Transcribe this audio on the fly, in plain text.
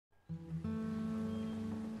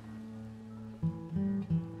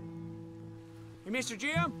Mr.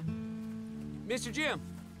 Jim? Mr. Jim?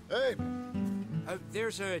 Hey!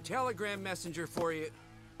 There's a telegram messenger for you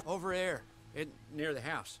over there, near the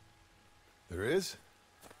house. There is?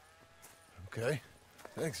 Okay.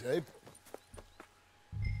 Thanks, Abe.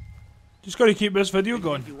 Just gotta keep this video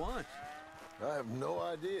going. If you want. I have no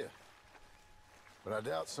idea. But I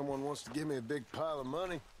doubt someone wants to give me a big pile of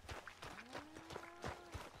money.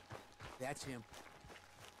 That's him.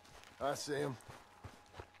 I see him.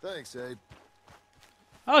 Thanks, Abe.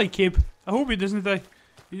 I like Abe. I hope he doesn't die.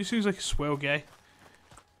 He just seems like a swell guy.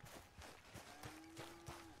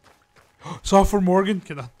 Software Morgan?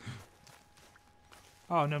 Can I?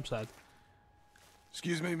 Oh, no, I'm sad.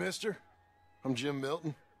 Excuse me, mister. I'm Jim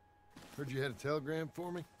Milton. Heard you had a telegram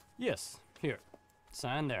for me? Yes. Here.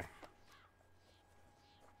 Sign there.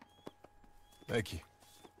 Thank you.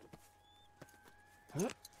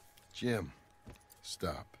 Jim,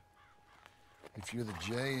 stop. If you're the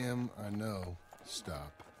JM I know,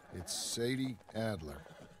 stop. It's Sadie Adler.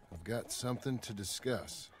 I've got something to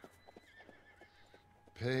discuss.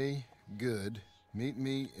 Pay good. Meet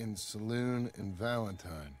me in saloon in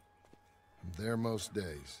Valentine. I'm there most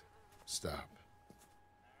days. Stop.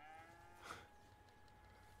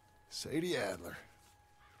 Sadie Adler.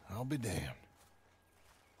 I'll be damned.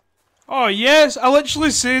 Oh yes, I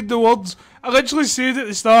literally said the words. I literally said at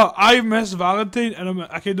the start, I miss Valentine and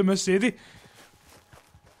I kind of miss Sadie.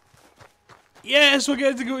 Yes, we're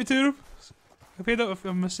getting to go to Tour. I paid out if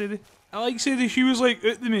I miss Sadie. I like Sadie. She was like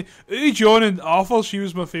out of John and Arthur. She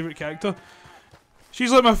was my favourite character.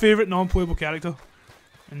 She's like my favourite non-playable character.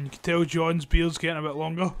 And you can tell John's beard's getting a bit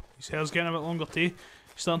longer. His hair's getting a bit longer too. He's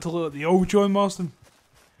starting to look like the old John Marston.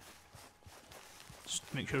 Just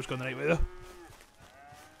make sure it's going the right way there.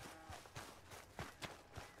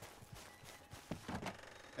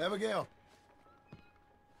 Abigail.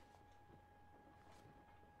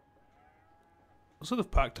 Looks like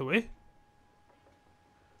they've packed away.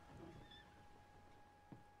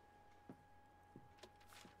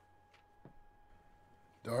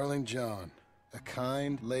 Darling John, a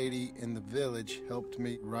kind lady in the village helped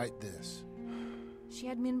me write this. She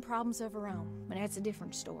had men problems of her own, but that's a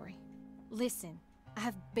different story. Listen,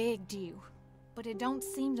 I've begged you, but it don't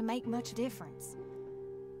seem to make much difference.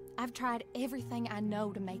 I've tried everything I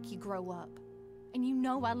know to make you grow up. And you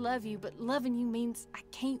know I love you, but loving you means I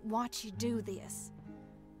can't watch you do this.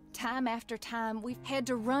 Time after time, we've had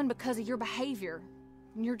to run because of your behavior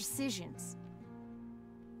and your decisions.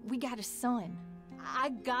 We got a son. I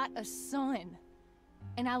got a son.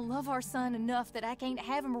 And I love our son enough that I can't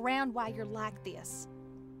have him around while you're like this.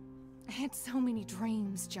 I had so many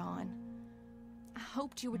dreams, John. I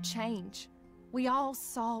hoped you would change. We all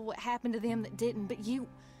saw what happened to them that didn't, but you...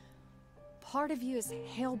 Part of you is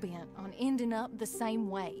hell-bent on ending up the same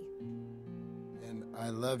way. And I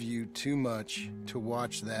love you too much to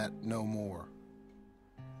watch that no more.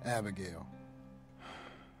 Abigail.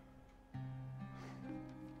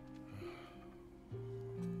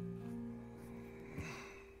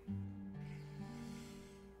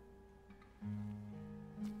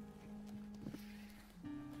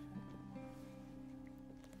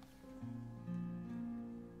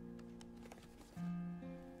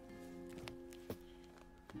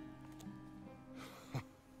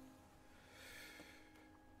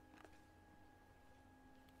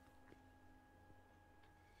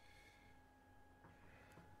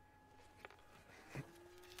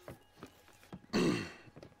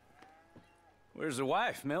 Where's the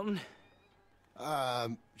wife, Milton?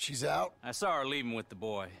 She's out. I saw her leaving with the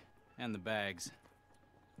boy. And the bags.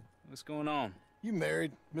 What's going on? You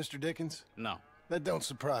married, Mr. Dickens? No. That don't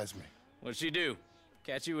surprise me. What'd she do?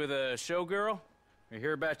 Catch you with a showgirl? Or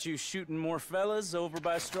hear about you shooting more fellas over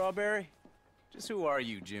by Strawberry? Just who are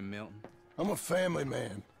you, Jim Milton? I'm a family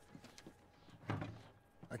man.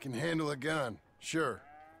 I can handle a gun, sure.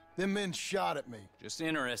 Them men shot at me. Just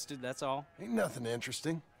interested, that's all. Ain't nothing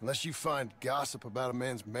interesting, unless you find gossip about a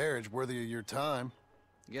man's marriage worthy of your time.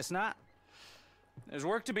 Guess not. There's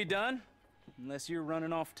work to be done, unless you're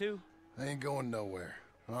running off too. I ain't going nowhere.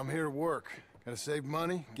 I'm here to work. Gotta save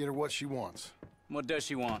money, get her what she wants. What does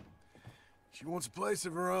she want? She wants a place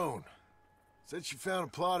of her own. Said she found a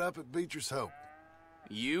plot up at Beecher's Hope.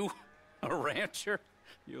 You? A rancher?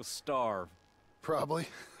 You'll starve. Probably.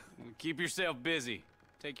 Keep yourself busy.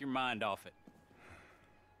 Take your mind off it.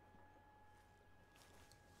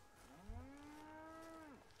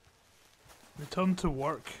 Return to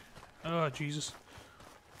work. Oh, Jesus.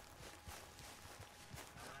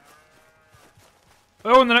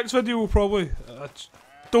 Well, in the next video we'll probably... I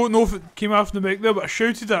don't know if it came after the mic there, but I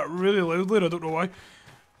shouted that really loudly and I don't know why.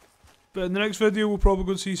 But in the next video we'll probably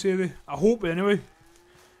go and see Sadie. I hope anyway.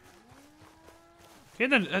 I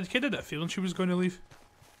kind of had that feeling she was going to leave.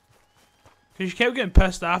 Because she kept getting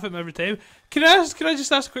pissed off at me every time. Can I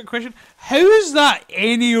just ask a quick question? How is that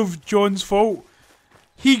any of John's fault?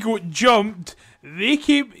 He got jumped. They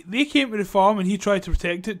came to the farm and he tried to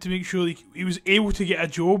protect it to make sure he was able to get a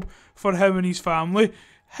job for him and his family.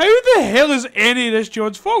 How the hell is any of this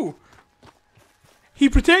John's fault? He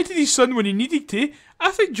protected his son when he needed to.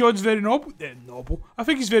 I think John's very noble. I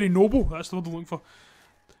think he's very noble. That's the word I'm looking for.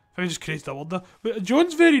 I just created a word there. But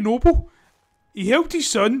John's very noble. He helped his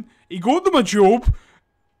son. He got them a job.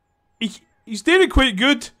 He's doing it quite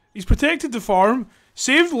good. He's protected the farm,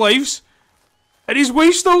 saved lives, and his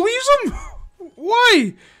wife still leaves him.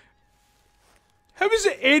 Why? How is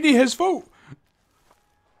it any his fault?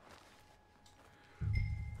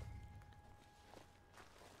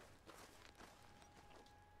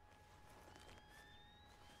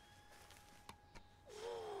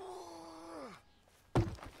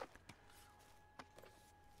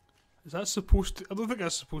 Is that supposed to... I don't think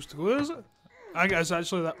that's supposed to go, is it? I guess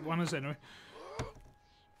actually that one is anyway.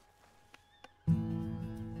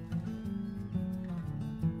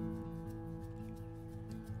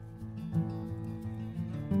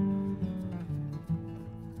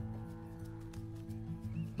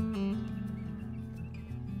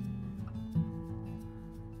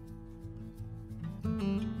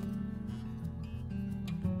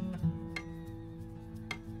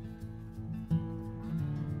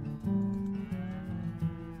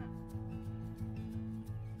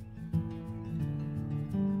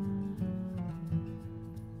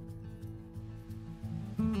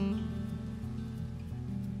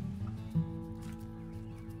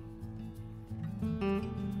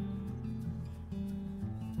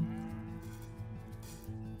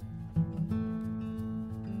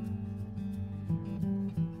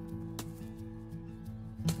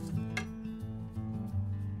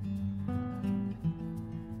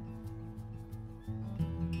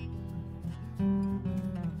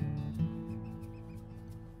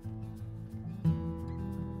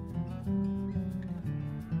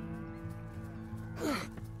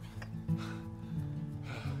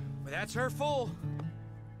 That's her full.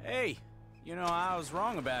 Hey, you know, I was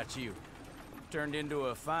wrong about you. Turned into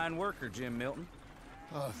a fine worker, Jim Milton.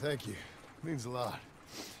 Oh, thank you. Means a lot.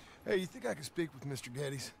 Hey, you think I could speak with Mr.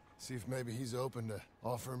 Geddes? See if maybe he's open to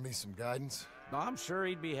offering me some guidance? I'm sure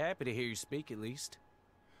he'd be happy to hear you speak, at least.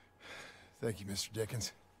 Thank you, Mr.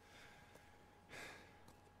 Dickens.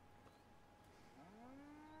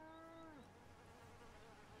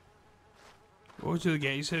 Go to the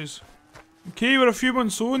guy's house. Okay, we're a few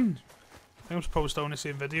months on. I think I'm probably still in the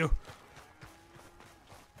same video.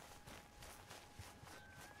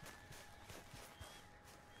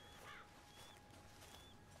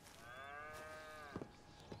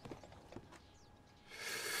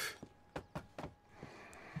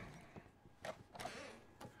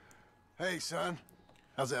 Hey, son.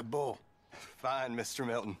 How's that bull? Fine, Mr.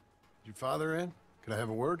 Milton. Your father in? Can I have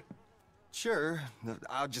a word? Sure,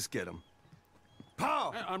 I'll just get him.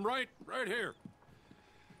 Paul! Hey, I'm right here.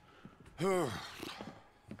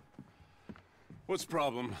 What's the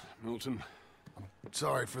problem, Milton?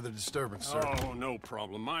 Sorry for the disturbance, sir. Oh, no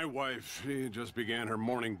problem. My wife, she just began her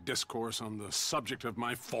morning discourse on the subject of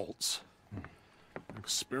my faults.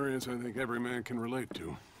 Experience I think every man can relate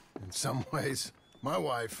to. In some ways, my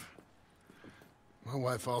wife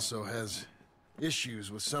also has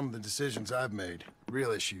issues with some of the decisions I've made.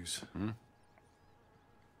 Real issues. Hmm?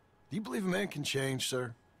 Do you believe a man can change,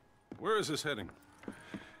 sir? Where is this heading?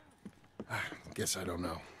 I guess I don't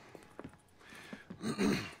know.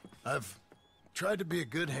 I've tried to be a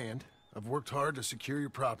good hand. I've worked hard to secure your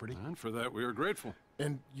property. And for that, we are grateful.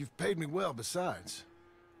 And you've paid me well besides.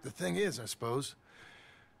 The thing is, I suppose,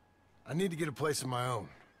 I need to get a place of my own,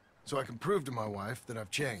 so I can prove to my wife that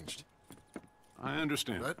I've changed. I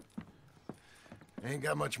understand. But I ain't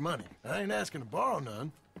got much money. I ain't asking to borrow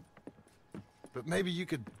none. But maybe you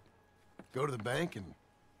could go to the bank and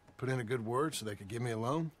put in a good word so they could give me a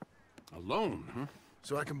loan? A loan, huh?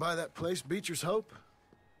 So I can buy that place, Beecher's Hope?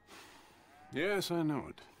 Yes, I know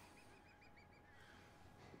it.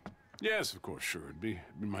 Yes, of course, sure. It'd be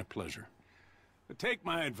my pleasure. But take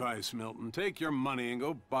my advice, Milton. Take your money and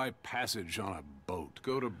go buy passage on a boat.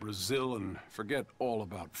 Go to Brazil and forget all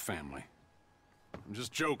about family. I'm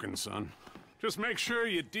just joking, son. Just make sure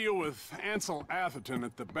you deal with Ansel Atherton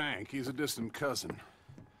at the bank. He's a distant cousin.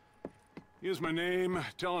 Use my name.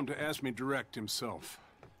 Tell him to ask me direct himself.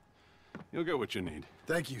 You'll get what you need.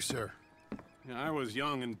 Thank you, sir. Yeah, I was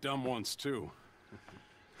young and dumb once, too.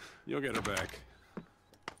 You'll get her back.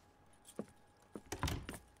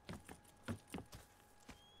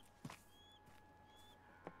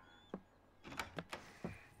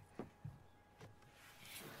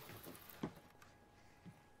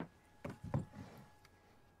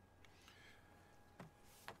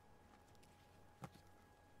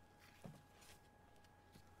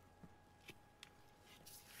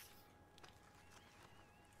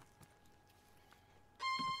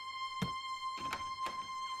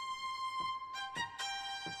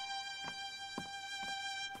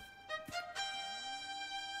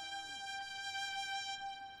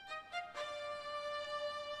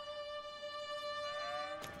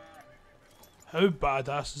 How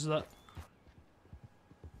badass is that?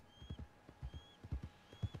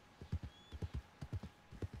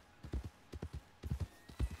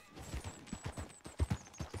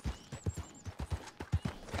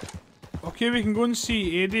 Okay, we can go and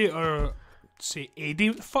see Eddie, or say Eddie.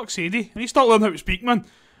 What the fuck's Eddie? I need to start learning how to speak, man.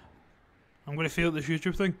 I'm gonna fail at this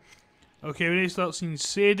YouTube thing. Okay, we need to start seeing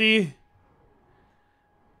Sadie.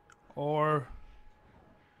 Or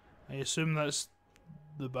I assume that's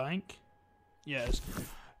the bank. Yes.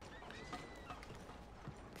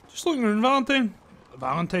 Just looking around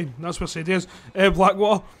Valentine. That's what Sadie is.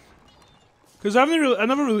 Blackwater. Because I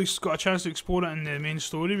never really got a chance to explore it in the main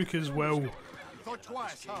story because, well,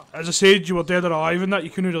 as I said, you were dead or alive and that,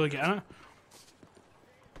 you couldn't really get in it.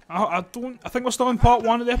 I think we're still in part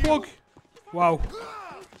 1 of the epilogue. Wow.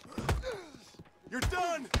 You're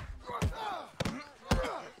done!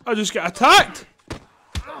 I just get attacked!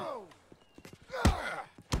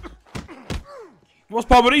 What's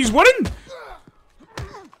Barbara? He's winning!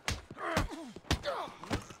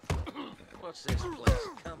 What's this place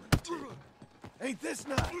coming to? Ain't this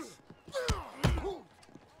nice?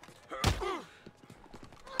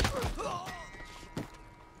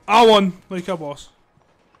 I won, like a boss.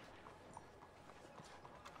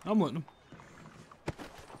 I'm letting him.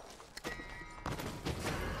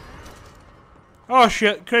 Oh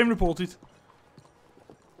shit, crime reported.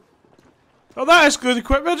 Oh, that is good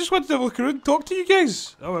equipment. I just wanted to have a look around and talk to you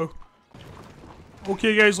guys. Oh well.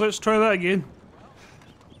 Okay guys, let's try that again.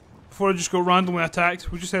 Before I just got randomly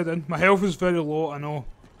attacked, we'll just head in. My health is very low, I know.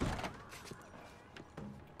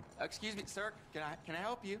 Excuse me, sir. Can I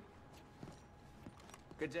help you?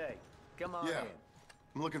 Good day. Come on Yeah. in.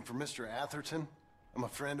 I'm looking for Mr. Atherton. I'm a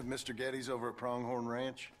friend of Mr. Getty's over at Pronghorn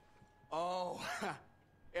Ranch. Oh,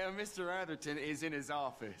 yeah, Mr. Atherton is in his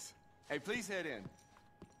office. Hey, please head in.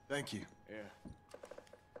 Thank you. Yeah.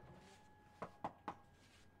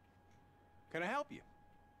 Can I help you?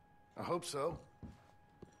 I hope so.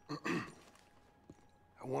 I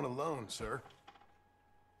want a loan, sir.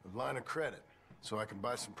 A line of credit, so I can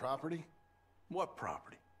buy some property. What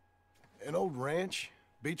property? An old ranch,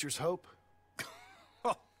 Beecher's Hope.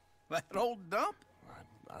 Oh, that old dump?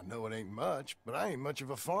 I know it ain't much, but I ain't much of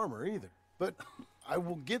a farmer either. But I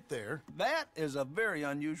will get there. That is a very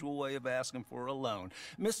unusual way of asking for a loan.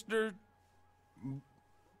 Mr.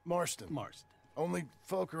 Marston. Marston. Only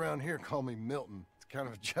folk around here call me Milton. It's kind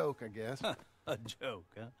of a joke, I guess. A joke,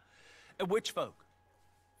 huh? Which folk?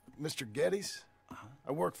 Mr. Getty's?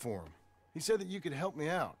 I work for him. He said that you could help me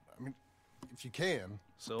out. I mean, if you can.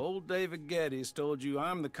 So old David Geddes told you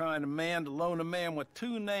I'm the kind of man to loan a man with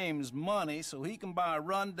two names money so he can buy a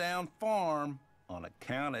rundown farm on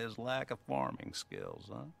account of his lack of farming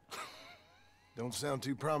skills, huh? Don't sound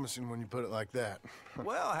too promising when you put it like that.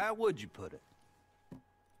 Well, how would you put it?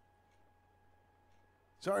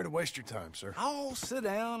 Sorry to waste your time, sir. Oh, sit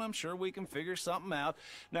down. I'm sure we can figure something out.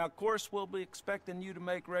 Now, of course, we'll be expecting you to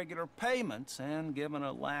make regular payments, and given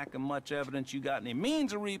a lack of much evidence you got any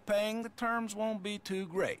means of repaying, the terms won't be too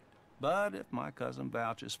great. But if my cousin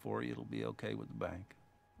vouches for you, it'll be okay with the bank.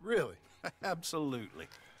 Really? Absolutely.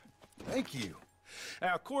 Thank you.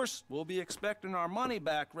 Now, of course, we'll be expecting our money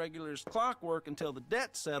back regular as clockwork until the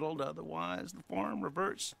debt's settled. Otherwise, the farm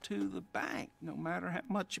reverts to the bank, no matter how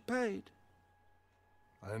much you paid.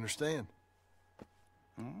 I understand.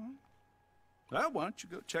 Well, why don't you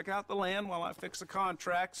go check out the land while I fix the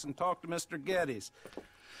contracts and talk to Mr. Geddes.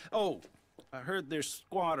 Oh, I heard there's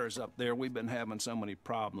squatters up there. We've been having so many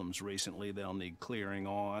problems recently, they'll need clearing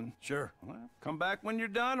on. Sure. Well, come back when you're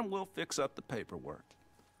done and we'll fix up the paperwork.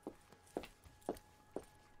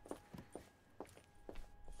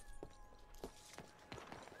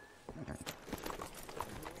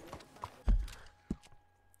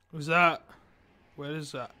 Was that? Where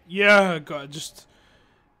is that? Yeah, I got it. Just.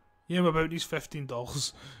 Yeah, I'm about these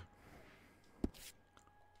 $15.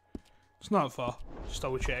 It's not far. Just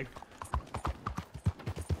double check.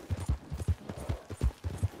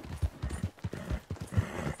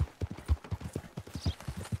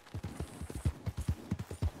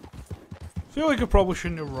 I feel like I probably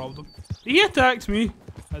shouldn't have robbed him. He attacked me.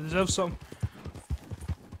 I deserve something.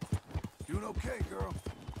 Doing okay, girl.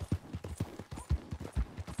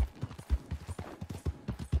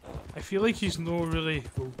 I feel like he's no really.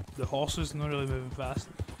 Well, the horse is not really moving fast.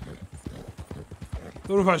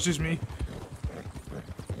 Don't know if that's just me.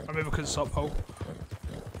 Or maybe because it's uphill.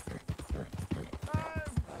 I'm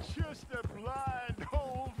just a blind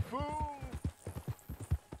old fool.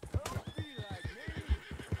 Don't be like me.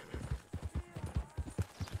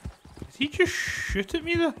 Did he just shoot at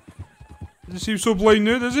me there? Does he seem so blind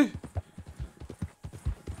now, does he?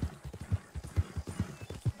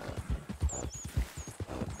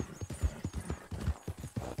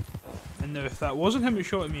 that wasn't him who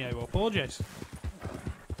shot at me, I will apologise.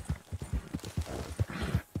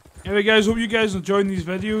 Anyway guys, hope you guys enjoying these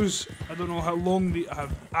videos. I don't know how long I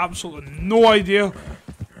have absolutely no idea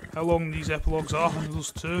how long these epilogues are, and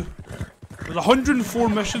those two. There's 104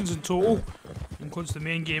 missions in total, includes the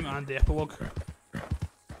main game and the epilogue.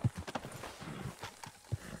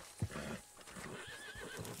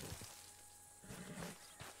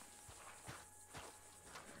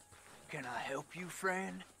 Can I help you,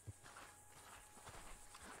 friend?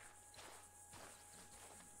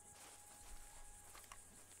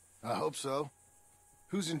 I hope so.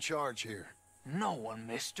 Who's in charge here? No one,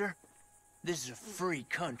 mister. This is a free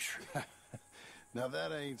country. Now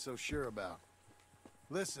that I ain't so sure about.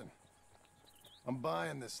 Listen, I'm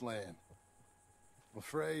buying this land. I'm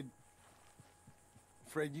afraid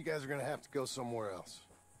you guys are gonna have to go somewhere else.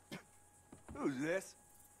 Who's this?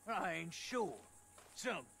 I ain't sure.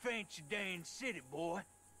 Some fancy Dan city boy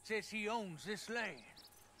says he owns this land.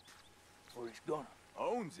 Or he's gonna.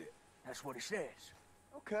 Owns it. That's what he says.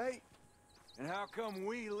 Okay. And how come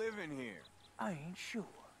we live in here? I ain't sure.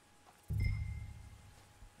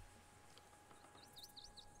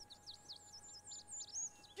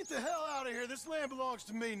 Get the hell out of here. This land belongs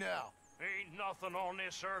to me now. Ain't nothing on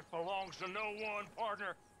this earth belongs to no one,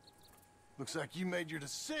 partner. Looks like you made your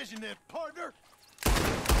decision then, partner.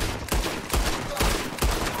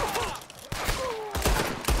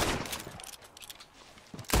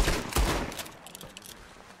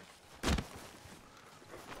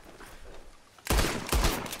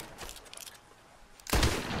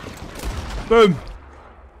 Boom.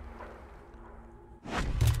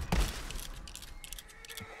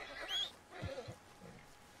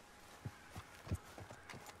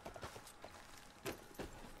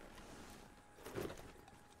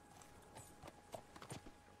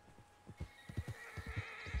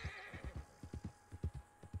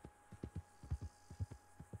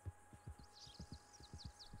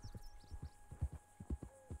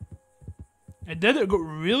 It did, it got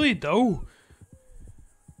really dull.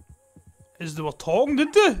 As they were talking,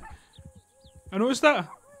 did they? I noticed that.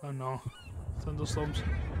 Oh no. Thunderstorms.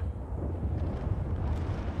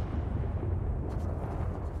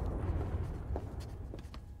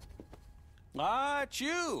 Ah, it's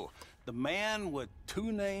you. The man with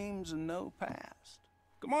 2 names and no past.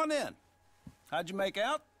 Come on in. How'd you make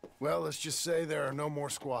out? Well, let's just say there are no more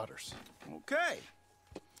squatters. Okay.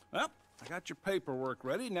 Well, I got your paperwork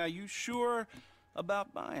ready. Now, you sure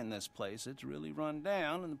about buying this place? It's really run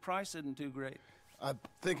down, and the price isn't too great. I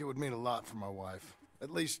think it would mean a lot for my wife.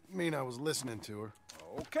 At least mean I was listening to her.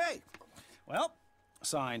 Okay. Well,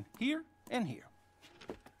 sign here and here.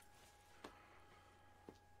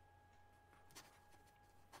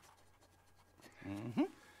 Mm-hmm.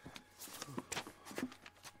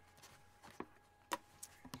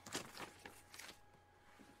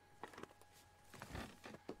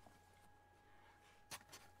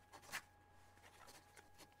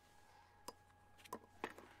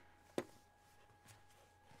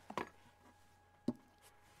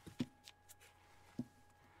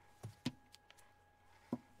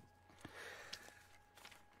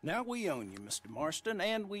 Now we own you, Mr. Marston,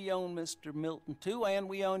 and we own Mr. Milton too, and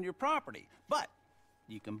we own your property. But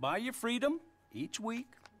you can buy your freedom each week.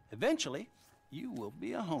 Eventually, you will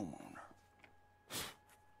be a homeowner.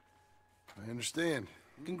 I understand.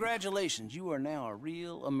 Congratulations, you are now a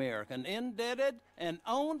real American, indebted and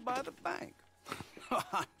owned by the bank.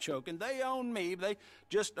 I'm joking, they own me, they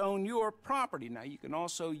just own your property. Now, you can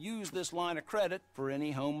also use this line of credit for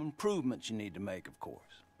any home improvements you need to make, of course.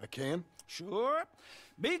 I can? Sure.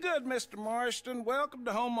 Be good, Mr. Marston. Welcome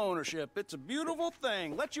to home ownership. It's a beautiful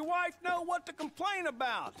thing. Let your wife know what to complain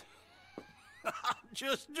about.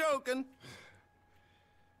 Just joking.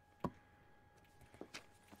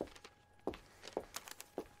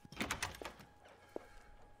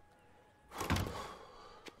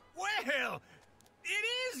 Well,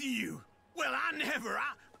 it is you. Well, I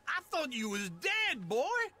thought you was dead, boy.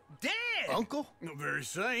 Dead. Uncle? The very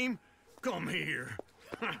same. Come here.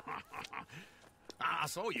 I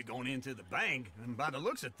saw you going into the bank, and by the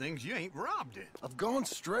looks of things, you ain't robbed it. I've gone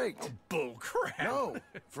straight. Bull crap. No,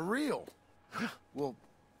 for real. Well,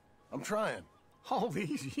 I'm trying. All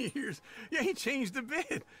these years, you ain't changed a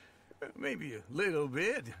bit. Maybe a little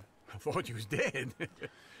bit. I thought you was dead.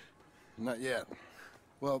 Not yet.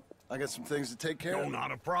 Well, I got some things to take care of. No,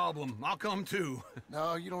 not a problem. I'll come too.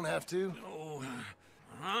 No, you don't have to. Oh,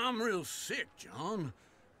 I'm real sick, John.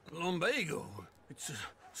 Lumbago. It's a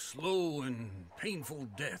slow and painful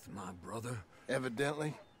death, my brother.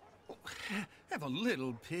 Evidently. Have a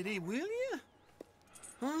little pity, will you?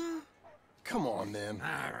 Huh? Come on, then.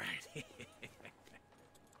 All right.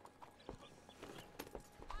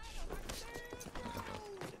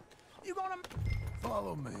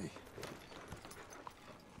 Follow me.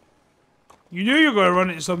 You knew you were going to run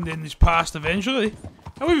into somebody in his past eventually.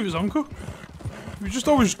 I believe it was Uncle. He was just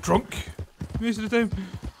always drunk most of the time.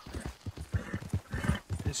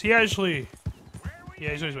 Is he actually... Yeah,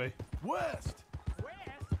 he's on his way. West!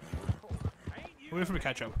 Wait for me to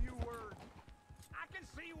catch up. I can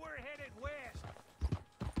see we're headed west.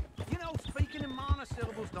 You know, speaking in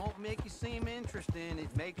monosyllables don't make you seem interesting.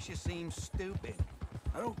 It makes you seem stupid.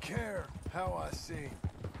 I don't care how I seem.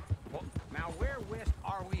 Well, now where west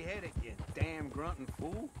are we headed, you damn grunting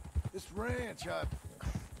fool? This ranch a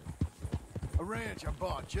ranch I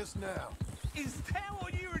bought just now. Is that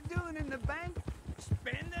what you were doing in the bank?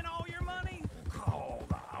 Spending all your money? Oh,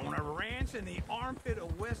 on a ranch in the armpit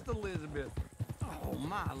of West Elizabeth. Oh,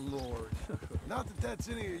 my lord. Not that that's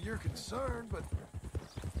any of your concern, but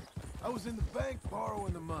I was in the bank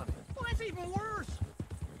borrowing the money. Well, that's even worse.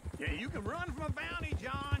 Yeah, you can run from a bounty,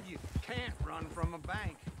 John. You can't run from a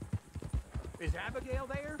bank. Is Abigail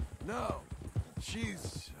there? No.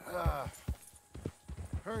 She's,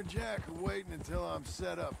 her and Jack are waiting until I'm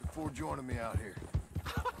set up before joining me out here.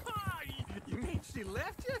 You mean she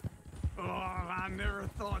left you? Oh, I never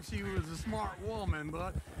thought she was a smart woman,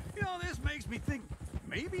 but, you know, this makes me think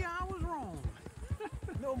maybe I was wrong.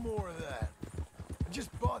 No more of that. I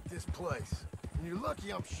just bought this place, and you're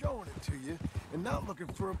lucky I'm showing it to you and not looking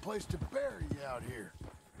for a place to bury you out here.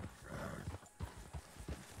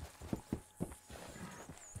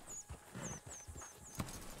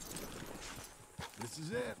 This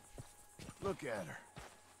is it. Look at her.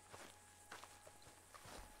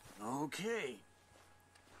 Okay.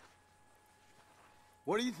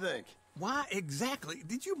 What do you think? Why exactly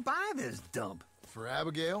did you buy this dump? For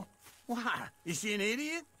Abigail? Why? Is she an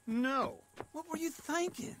idiot? No. What were you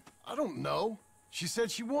thinking? I don't know. She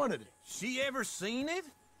said she wanted it. She ever seen it?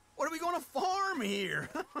 What are we gonna farm here?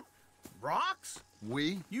 Rocks?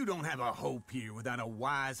 We? You don't have a hope here without a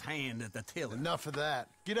wise hand at the tiller. Enough of that.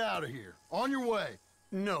 Get out of here. On your way.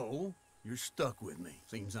 No, you're stuck with me.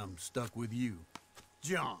 Seems I'm stuck with you.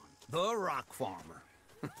 John, the rock farmer.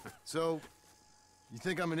 So, you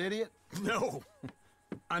think I'm an idiot? No.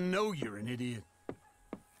 I know you're an idiot.